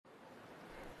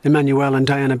Emmanuel and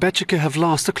Diana Becicca have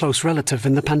lost a close relative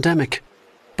in the pandemic.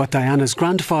 But Diana's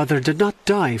grandfather did not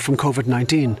die from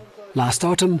COVID-19. Last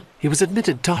autumn, he was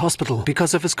admitted to hospital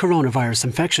because of his coronavirus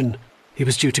infection. He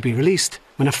was due to be released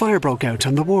when a fire broke out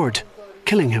on the ward,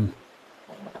 killing him.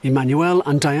 Emmanuel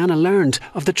and Diana learned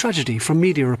of the tragedy from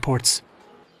media reports.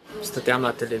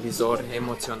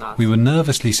 We were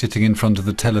nervously sitting in front of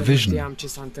the television.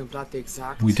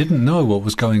 We didn't know what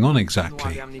was going on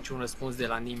exactly.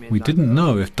 We didn't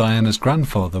know if Diana's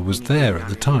grandfather was there at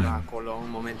the time.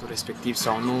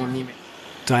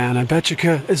 Diana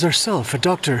Becicca is herself a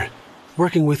doctor,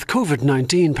 working with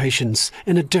COVID-19 patients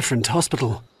in a different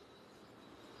hospital.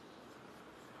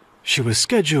 She was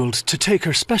scheduled to take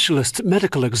her specialist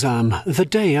medical exam the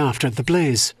day after the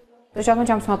blaze.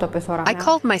 I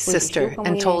called my sister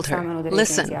and told her,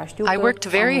 listen, I worked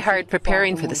very hard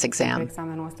preparing for this exam.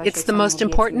 It's the most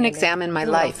important exam in my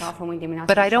life,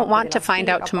 but I don't want to find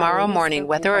out tomorrow morning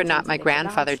whether or not my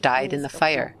grandfather died in the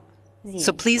fire.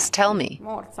 So please tell me,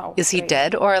 is he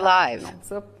dead or alive?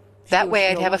 That way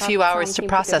I'd have a few hours to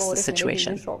process the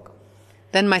situation.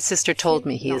 Then my sister told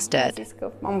me he is dead.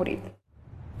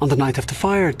 On the night of the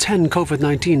fire, 10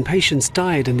 COVID-19 patients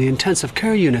died in the intensive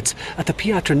care units at the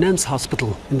Piatra Neamț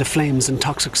Hospital in the flames and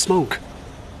toxic smoke.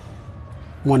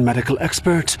 One medical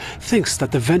expert thinks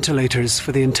that the ventilators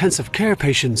for the intensive care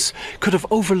patients could have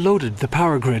overloaded the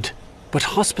power grid, but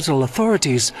hospital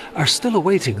authorities are still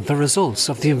awaiting the results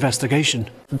of the investigation.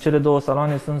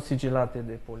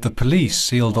 The police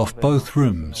sealed off both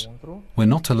rooms. We're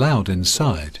not allowed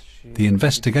inside. The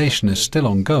investigation is still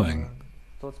ongoing.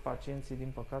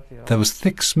 There was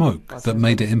thick smoke that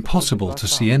made it impossible to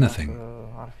see anything.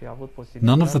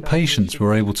 None of the patients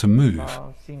were able to move,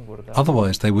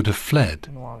 otherwise they would have fled.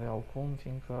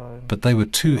 But they were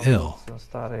too ill.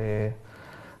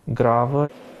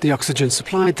 The oxygen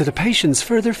supplied to the patients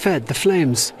further fed the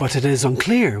flames, but it is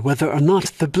unclear whether or not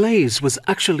the blaze was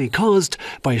actually caused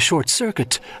by a short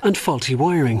circuit and faulty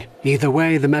wiring. Either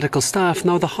way, the medical staff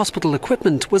know the hospital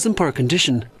equipment was in poor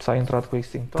condition.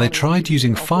 They tried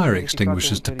using fire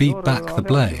extinguishers to beat back the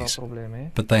blaze,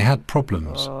 but they had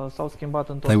problems.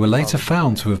 They were later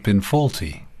found to have been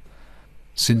faulty.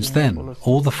 Since then,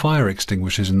 all the fire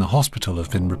extinguishers in the hospital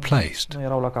have been replaced.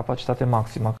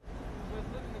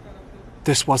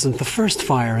 This wasn't the first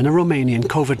fire in a Romanian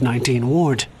COVID-19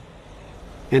 ward.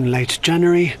 In late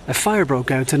January, a fire broke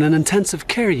out in an intensive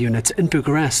care unit in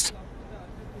Bucharest.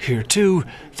 Here too,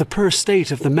 the poor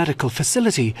state of the medical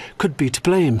facility could be to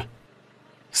blame.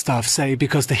 Staff say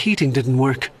because the heating didn't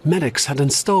work, medics had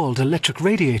installed electric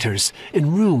radiators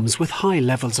in rooms with high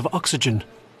levels of oxygen.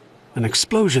 An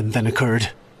explosion then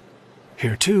occurred.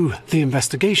 Here too, the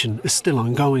investigation is still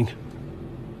ongoing.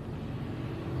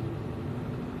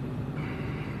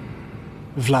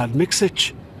 Vlad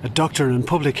Miksic, a doctor and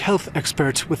public health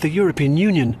expert with the European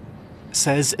Union,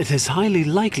 says it is highly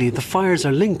likely the fires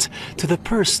are linked to the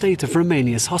poor state of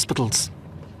Romania's hospitals.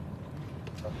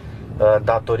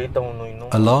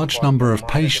 A large number of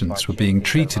patients were being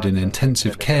treated in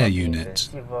intensive care units.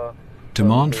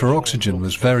 Demand for oxygen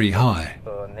was very high.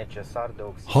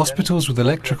 Hospitals with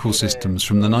electrical systems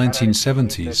from the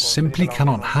 1970s simply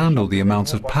cannot handle the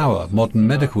amount of power modern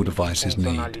medical devices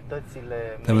need.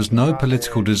 There was no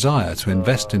political desire to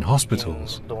invest in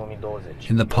hospitals.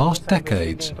 In the past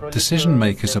decades, decision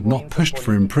makers have not pushed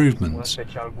for improvements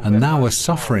and now are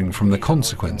suffering from the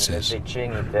consequences.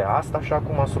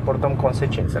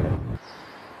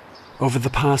 Over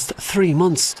the past 3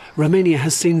 months, Romania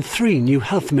has seen 3 new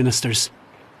health ministers.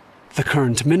 The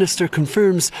current minister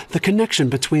confirms the connection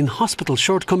between hospital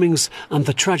shortcomings and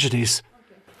the tragedies.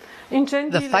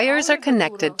 The fires are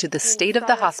connected to the state of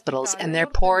the hospitals and their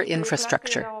poor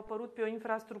infrastructure.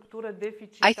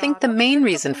 I think the main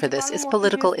reason for this is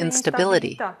political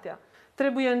instability.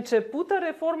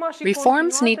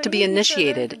 Reforms need to be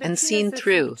initiated and seen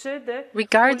through,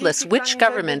 regardless which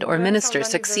government or minister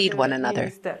succeed one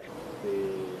another.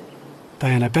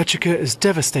 Diana Becicca is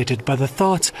devastated by the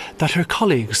thought that her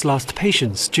colleagues lost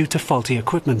patients due to faulty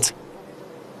equipment.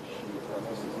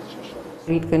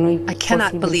 I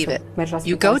cannot believe it.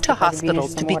 You go to hospital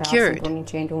to be cured,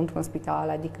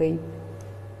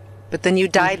 but then you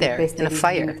die there in a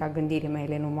fire.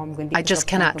 I just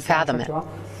cannot fathom it.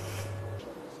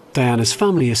 Diana's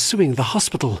family is suing the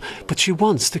hospital, but she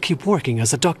wants to keep working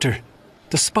as a doctor,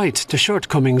 despite the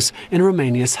shortcomings in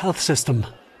Romania's health system.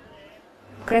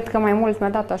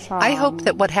 I hope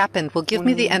that what happened will give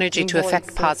me the energy to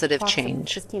effect positive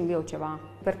change.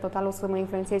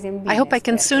 I hope I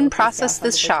can soon process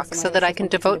this shock so that I can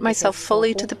devote myself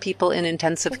fully to the people in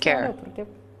intensive care.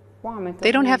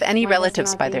 They don't have any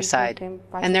relatives by their side,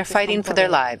 and they're fighting for their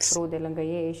lives,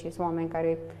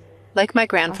 like my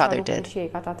grandfather did.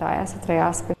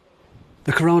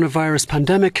 The coronavirus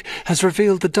pandemic has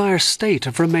revealed the dire state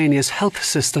of Romania's health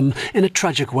system in a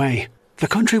tragic way. The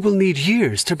country will need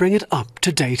years to bring it up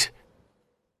to date.